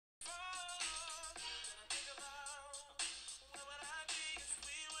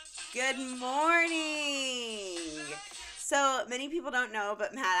Good morning. So many people don't know,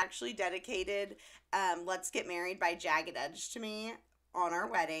 but Matt actually dedicated Let's Get Married by Jagged Edge to me on our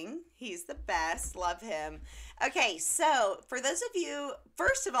wedding. He's the best. Love him. Okay, so for those of you,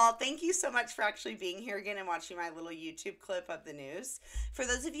 first of all, thank you so much for actually being here again and watching my little YouTube clip of the news. For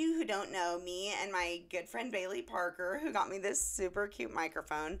those of you who don't know, me and my good friend Bailey Parker, who got me this super cute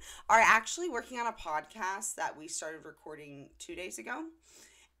microphone, are actually working on a podcast that we started recording 2 days ago.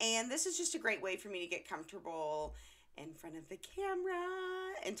 And this is just a great way for me to get comfortable in front of the camera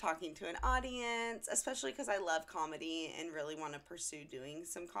and talking to an audience, especially because I love comedy and really want to pursue doing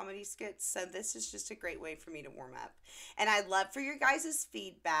some comedy skits. So this is just a great way for me to warm up. And I'd love for your guys'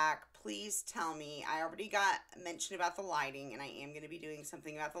 feedback. Please tell me. I already got mentioned about the lighting, and I am going to be doing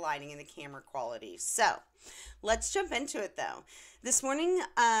something about the lighting and the camera quality. So let's jump into it though. This morning,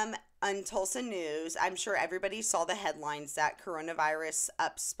 on Tulsa News, I'm sure everybody saw the headlines that coronavirus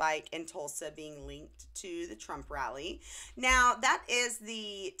up spike in Tulsa being linked to the Trump rally. Now, that is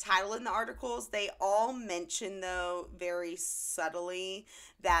the title in the articles. They all mention, though, very subtly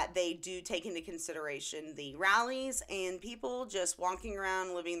that they do take into consideration the rallies and people just walking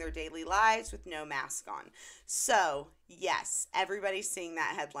around living their daily lives with no mask on. So, yes, everybody's seeing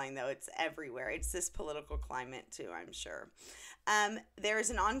that headline, though. It's everywhere. It's this political climate, too, I'm sure. There is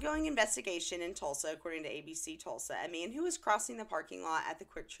an ongoing investigation in Tulsa, according to ABC Tulsa. A man who was crossing the parking lot at the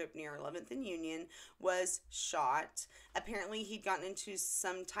Quick Trip near 11th and Union was shot. Apparently, he'd gotten into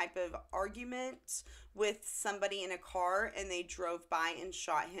some type of argument with somebody in a car, and they drove by and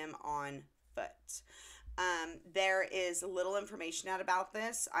shot him on foot. There is little information out about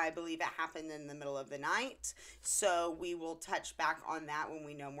this. I believe it happened in the middle of the night. So we will touch back on that when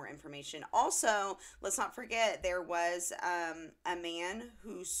we know more information. Also, let's not forget there was a man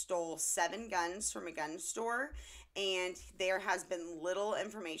who stole 7 guns from a gun store, and there has been little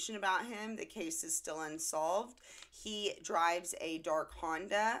information about him. The case is still unsolved. He drives a dark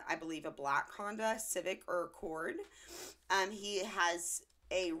Honda, I believe a black Honda Civic or Accord. He has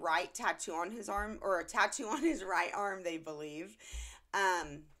a right tattoo on his arm, or a tattoo on his right arm, they believe.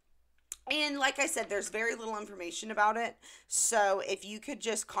 And like I said, there's very little information about it. So if you could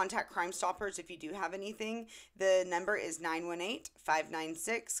just contact Crime Stoppers if you do have anything, the number is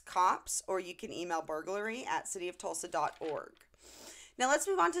 918-596-COPS, or you can email burglary@cityoftulsa.org. Now let's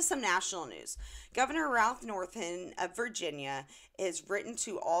move on to some national news. Governor Ralph Northam of Virginia has written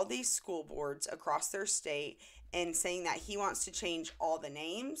to all these school boards across their state and saying that he wants to change all the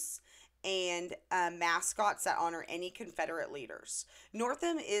names and mascots that honor any Confederate leaders.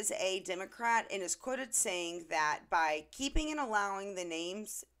 Northam is a Democrat and is quoted saying that by keeping and allowing the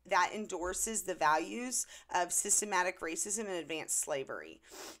names that endorses the values of systematic racism and advanced slavery.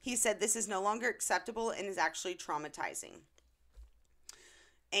 He said this is no longer acceptable and is actually traumatizing.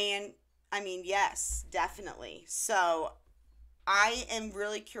 And I mean, yes, definitely. So I am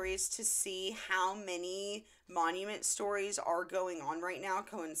really curious to see how many monument stories are going on right now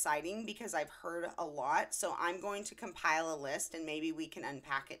coinciding, because I've heard a lot. So I'm going to compile a list and maybe we can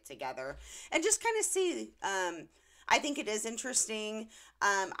unpack it together and just kind of see. I think it is interesting.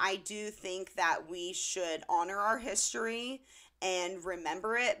 I do think that we should honor our history and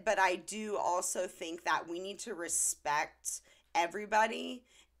remember it, but I do also think that we need to respect everybody,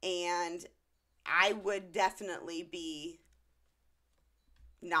 and I would definitely be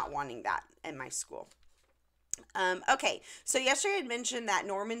not wanting that in my school. Okay, so yesterday I had mentioned that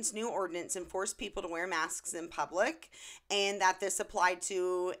Norman's new ordinance enforced people to wear masks in public, and that this applied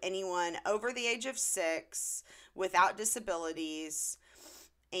to anyone over the age of 6 without disabilities,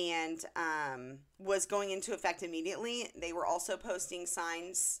 and was going into effect immediately. They were also posting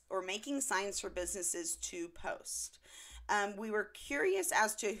signs or making signs for businesses to post. We were curious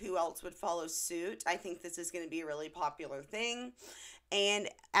as to who else would follow suit. I think this is going to be a really popular thing. And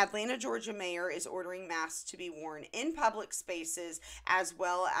Atlanta, Georgia mayor is ordering masks to be worn in public spaces, as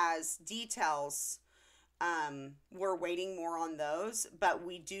well as details. We're waiting more on those, but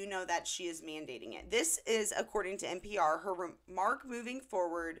we do know that she is mandating it. This is, according to NPR, her remark moving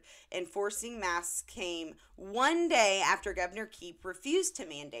forward. Enforcing masks came one day after Governor Keep refused to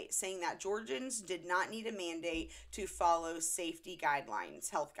mandate, saying that Georgians did not need a mandate to follow safety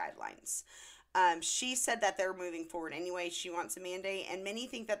guidelines, health guidelines. She said that they're moving forward anyway. She wants a mandate, and many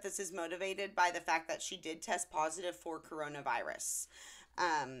think that this is motivated by the fact that she did test positive for coronavirus.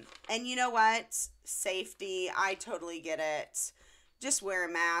 And you know what? Safety, I totally get it. Just wear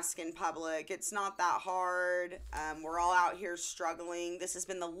a mask in public. It's not that hard. We're all out here struggling. This has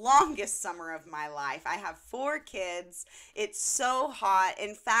been the longest summer of my life. I have 4 kids. It's so hot.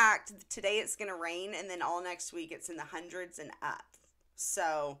 In fact, today it's going to rain, and then all next week it's in the hundreds and up.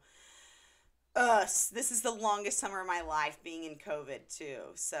 So This is the longest summer of my life being in COVID too.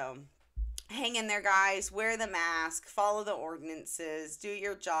 So hang in there, guys. Wear the mask, follow the ordinances, do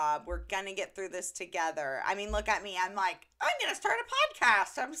your job. We're gonna get through this together. I mean, look at me. I'm like, I'm gonna start a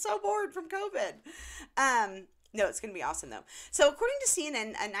podcast. I'm so bored from COVID. No, it's gonna be awesome though. So, according to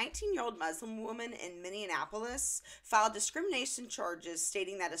CNN, a 19-year-old Muslim woman in Minneapolis filed discrimination charges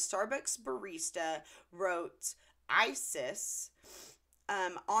stating that a Starbucks barista wrote ISIS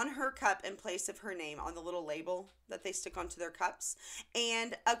on her cup in place of her name on the little label that they stick onto their cups.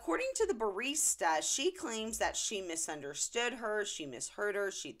 And according to the barista, she claims that she misunderstood her, she misheard her,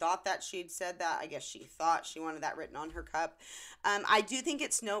 she thought that she'd said that. I guess she thought she wanted that written on her cup. I do think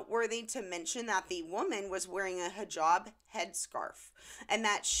it's noteworthy to mention that the woman was wearing a hijab headscarf, and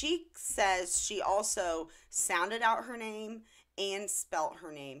that she says she also sounded out her name and spelt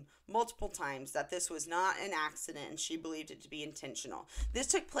her name multiple times, that this was not an accident and she believed it to be intentional. This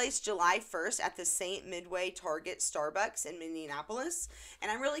took place July 1st at the St. Midway Target Starbucks in Minneapolis, and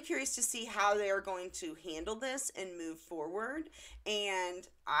I'm really curious to see how they are going to handle this and move forward. And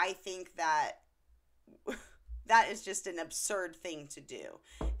I think that that is just an absurd thing to do,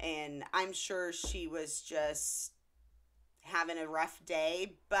 and I'm sure she was just having a rough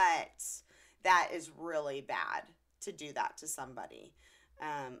day, but that is really bad to do that to somebody.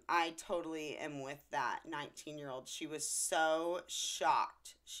 I totally am with that 19-year-old. She was so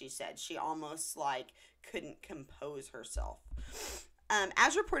shocked, she said. She almost like couldn't compose herself.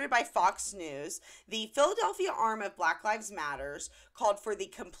 As reported by Fox News, the Philadelphia arm of Black Lives Matters called for the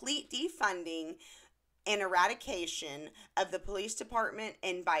complete defunding and eradication of the police department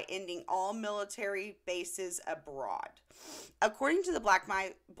and by ending all military bases abroad. According to the Black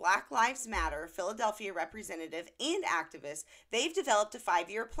Lives Matter Philadelphia representative and activist, they've developed a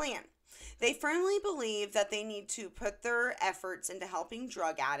 5-year plan. They firmly believe that they need to put their efforts into helping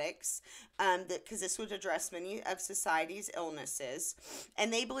drug addicts, because this would address many of society's illnesses,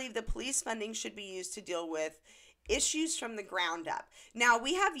 and they believe the police funding should be used to deal with issues from the ground up. Now,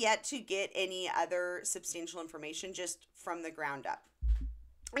 we have yet to get any other substantial information, just from the ground up.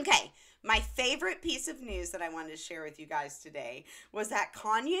 Okay, my favorite piece of news that I wanted to share with you guys today was that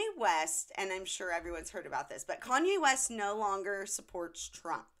Kanye West, and I'm sure everyone's heard about this, but Kanye West no longer supports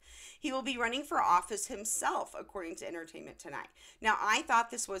Trump. He will be running for office himself, according to Entertainment Tonight. Now, I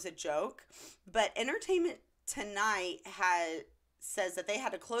thought this was a joke, but Entertainment Tonight says that they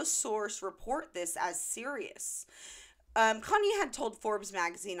had a close source report this as serious. Kanye had told Forbes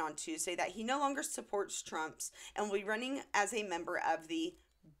magazine on Tuesday that he no longer supports Trump's and will be running as a member of the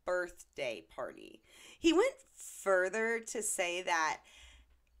birthday party. He went further to say that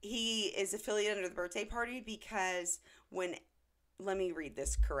he is affiliated under the birthday party because let me read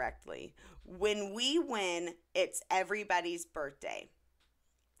this correctly. When we win, it's everybody's birthday.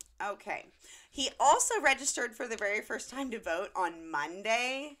 Okay. He also registered for the very first time to vote on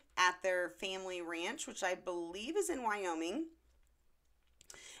Monday at their family ranch, which I believe is in Wyoming.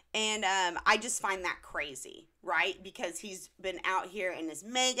 And I just find that crazy, right? Because he's been out here in his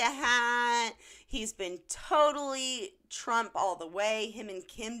MAGA hat. He's been totally Trump all the way. Him and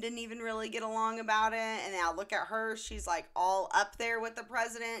Kim didn't even really get along about it. And now look at her. She's like all up there with the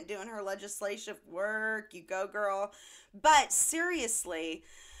president doing her legislative work. You go, girl. But seriously,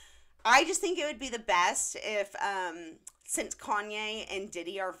 I just think it would be the best if, since Kanye and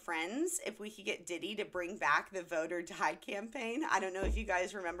Diddy are friends, if we could get Diddy to bring back the Vote or Die campaign. I don't know if you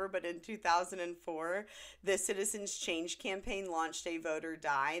guys remember, but in 2004, the Citizens Change campaign launched a Vote or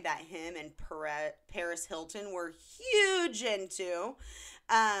Die that him and Paris Hilton were huge into.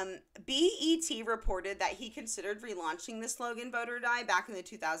 BET reported that he considered relaunching the slogan Vote or Die back in the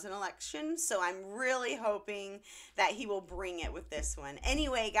 2000 election, so I'm really hoping that he will bring it with this one.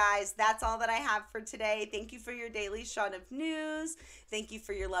 Anyway, guys, that's all that I have for today. Thank you for your daily shot of news. Thank you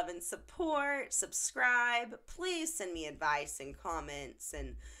for your love and support. Subscribe. Please send me advice and comments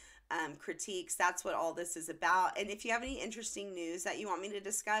and critiques. That's what all this is about. And if you have any interesting news that you want me to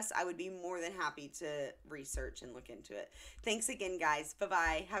discuss, I would be more than happy to research and look into it. Thanks again, guys.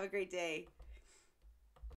 Bye-bye. Have a great day.